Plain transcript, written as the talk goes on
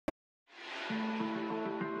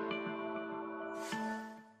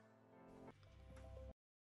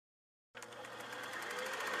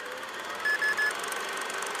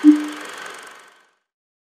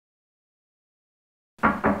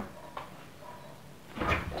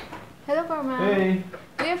Hello, Karma. Hey.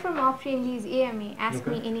 We're from Uptrendly AMA. Ask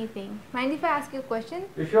me anything. Mind if I ask you a question?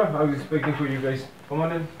 Yeah, sure. I was expecting for you guys. Come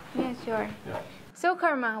on in. Yeah, sure. Yeah. So,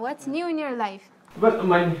 Karma, what's new in your life? Well,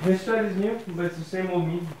 my hairstyle is new, but it's the same old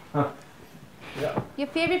me. Huh. Yeah. Your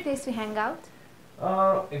favorite place to hang out?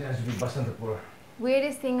 It has to be Basantapur.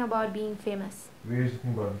 Weirdest thing about being famous? Weirdest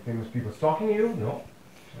thing about famous people stalking you? No.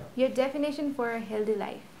 Your definition for a healthy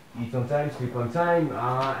life? Eat on time, sleep on time,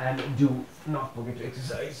 and do not forget to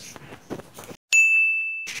exercise.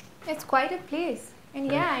 It's quite a place.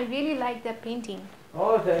 And yeah, I really like that painting.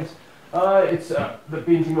 Oh, thanks. It's the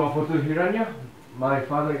painting of Hotel Heranya. My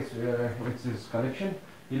father, it's his collection.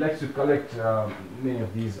 He likes to collect many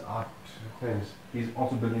of these art things. He's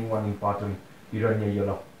also building one in Patan, Heranya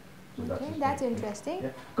Yellow. So Okay, that's interesting.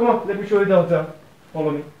 Yeah. Come on, let me show you the hotel.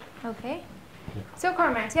 Follow me. Okay. So,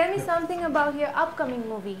 Karma, tell me something about your upcoming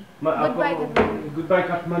movie. Goodbye Kathmandu. Goodbye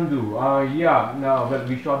Kathmandu. Yeah, no, well,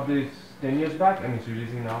 we shot this 10 years back and it's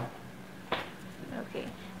releasing now. Okay.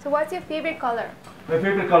 So, what's your favorite color? My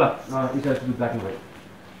favorite color, it has to be black and white.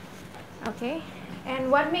 Okay.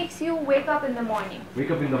 And what makes you wake up in the morning?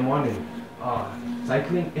 Wake up in the morning,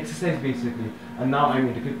 cycling, exercise basically. And now I'm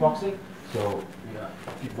into kickboxing, so yeah,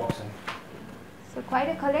 kickboxing. So, quite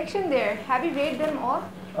a collection there. Have you read them all?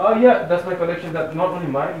 Yeah, that's my collection. That's not only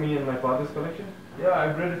mine, me and my father's collection. Yeah,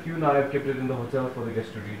 I've read a few now. I've kept it in the hotel for the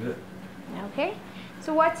guests to read it. Okay.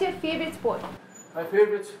 So, what's your favorite sport? My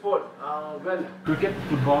favorite sport, well, cricket,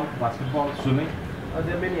 football, basketball, swimming.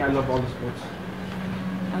 There are many. I love all the sports.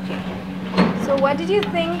 Okay. So, what did you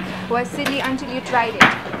think was silly until you tried it?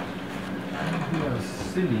 Yeah,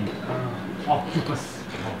 silly. Octopus.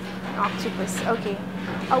 Octopus. Okay.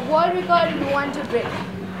 A world record you want to break?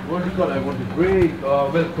 What do you call? I want to break.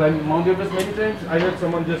 Well, climb Mount Everest many times. I heard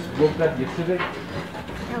someone just broke that yesterday.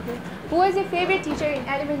 Okay. Who was your favorite teacher in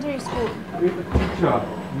elementary school? Favorite teacher,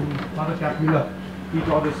 Father Capilla. He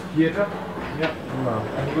taught us theatre. Yeah.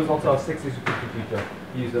 And he was also a sex education teacher.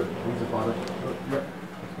 He's a father. Yeah.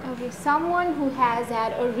 Okay. Someone who has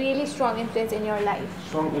had a really strong influence in your life.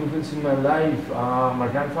 Strong influence in my life. My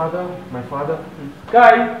grandfather, my father.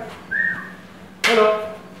 Guy.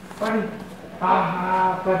 Hello. Buddy.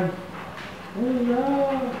 Buddy.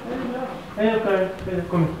 Hello, Karen.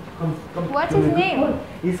 Come. What's his name?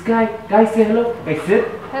 He's Guy. Guy, say hello. Guy, sit.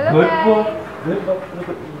 Hello, Good Guy. boy. Good boy.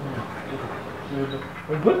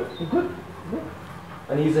 Good.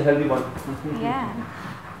 And he's a healthy one. Yeah.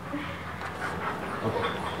 Okay.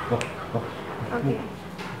 Go. Okay.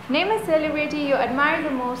 Name a celebrity you admire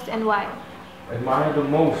the most and why? Admire the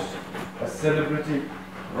most. A celebrity.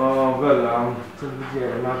 Celebrity I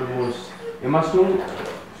admire the most. Emma Stone.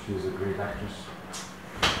 She's a great actress.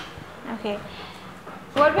 Okay.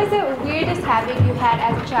 What was the weirdest habit you had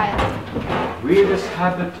as a child? Weirdest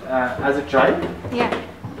habit as a child? Yeah.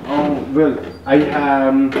 Oh well, I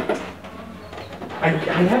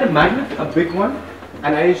had a magnet, a big one,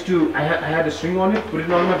 and I had a string on it, put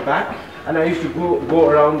it on my back, and I used to go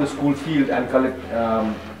around the school field and collect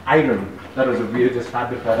iron. That was the weirdest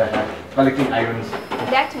habit that I had, collecting irons.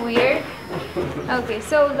 That's weird. Okay,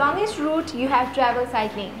 so longest route you have traveled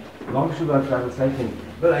cycling? Longest route I've traveled cycling?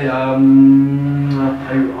 Well, I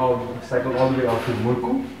cycled all the way out to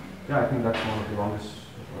Murku. Yeah, I think that's one of the longest.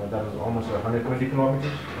 That was almost 120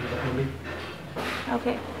 kilometers.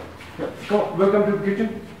 Okay. Yeah, come on, welcome to the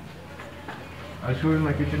kitchen. I'll show you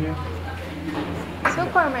my kitchen here. So,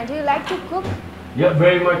 Karma, do you like to cook? Yeah,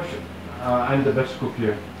 very much. I'm the best cook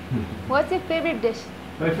here. What's your favorite dish?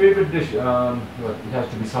 My favorite dish, well, it has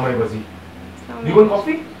to be samai bazi. You want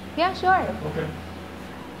coffee? Yeah, sure. Okay.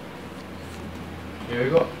 Here you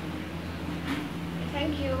go.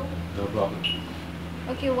 Thank you. No problem.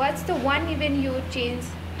 Okay, what's the one event you would change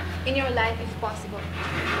in your life if possible?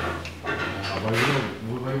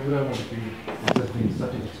 Why would I want to change? It has been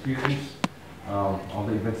such an experience. All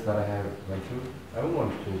the events that I have went through, I don't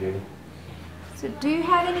want to change any. So, do you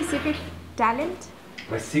have any secret talent?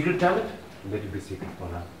 My secret talent? Let it be secret for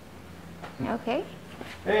now. Okay.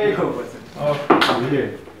 Hey, what's it? Oh,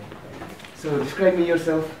 here. So, describe me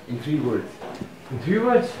yourself in 3 words. In 3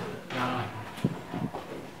 words?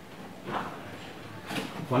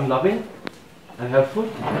 Fun loving and helpful.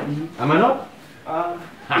 Am I not?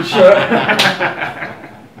 Sure.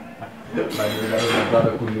 By the way, that was my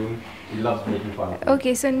brother Kunun. He loves making fun of me.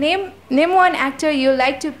 Okay, so name one actor you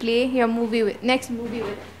like to play your movie with, next movie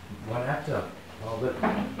with. One actor? Oh, well,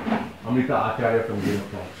 Amrita Acharya from Game of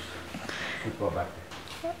Thrones. Super actor.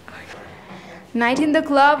 Night in the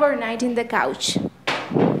club or night in the couch?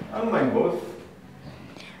 I don't mind both.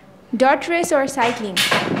 Dot race or cycling?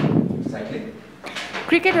 Cycling.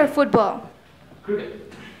 Cricket or football?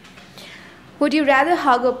 Cricket. Would you rather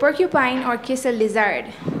hug a porcupine or kiss a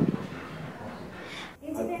lizard?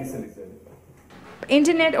 I'll kiss a lizard.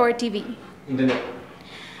 Internet or TV? Internet.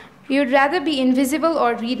 You'd rather be invisible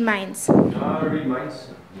or read minds? Read minds?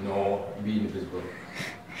 No, be invisible.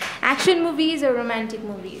 Action movies or romantic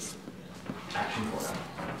movies? Action for now.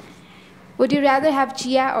 Would you rather have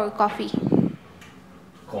chia or coffee?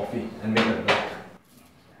 Coffee and milk.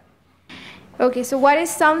 Okay, so what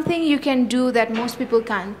is something you can do that most people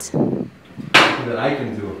can't? That I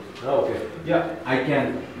can do. Oh, okay. Yeah, I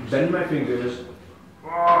can bend my fingers.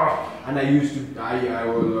 And I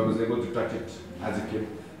was able to touch it as a kid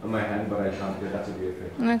on my hand, but I can't. That's a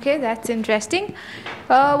weird thing. Okay, that's interesting.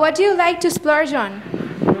 What do you like to splurge on?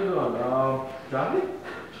 Traveling?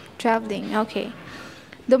 Traveling, okay.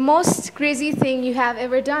 The most crazy thing you have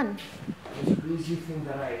ever done? Most crazy thing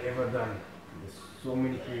that I ever done. There's so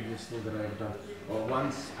many crazy things that I've done.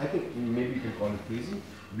 Once, I think maybe you can call it crazy.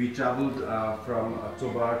 We traveled from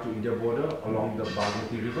October to India border along the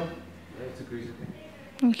Bagmati river. Yeah, it's a crazy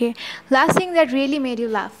thing. Okay. Last thing that really made you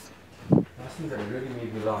laugh? Last thing that really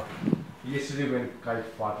made me laugh. Yesterday when Kite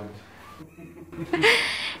farted.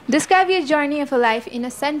 Describe your journey of a life in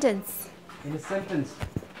a sentence. In a sentence.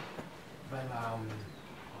 Well,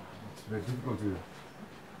 it's very difficult to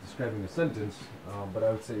describe in a sentence, but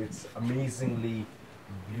I would say it's amazingly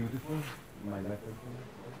beautiful. My life.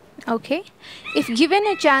 Okay. If given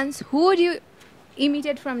a chance, who would you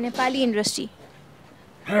imitate from Nepali industry?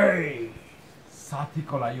 Hey! Sathi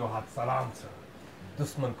ko layo hat salam cha.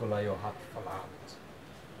 Dusman ko layo hat salam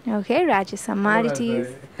cha. Okay, Rajesh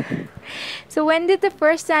Samaritis. So when did the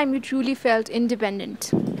first time you truly felt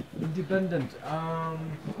independent? Independent.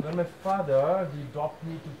 When my father, he dropped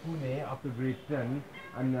me to Pune after grade 10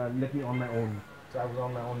 and let me on my own. So I was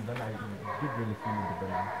on my own, then I did really feel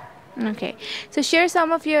independent. Okay. So share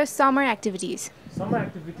some of your summer activities. Summer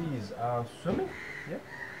activities, swimming, yeah.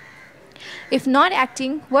 If not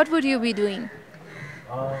acting, what would you be doing?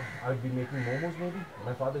 I'd be making momos maybe.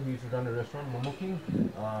 My father, he used to run a restaurant, Momo King,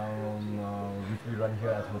 which we run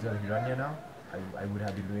here at Hotel Heranya now. I would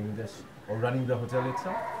have been doing this, or running the hotel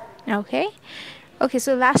itself. Okay. Okay,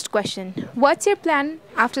 so last question. What's your plan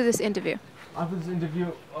after this interview? After this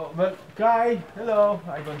interview, well, Kai, hello.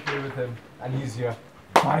 I went play with him, and he's here.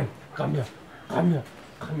 Fine, come here, come here,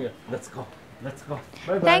 come here. Let's go, let's go.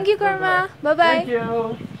 Bye bye. Thank you, Karma. Bye bye. Thank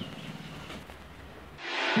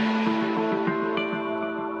you.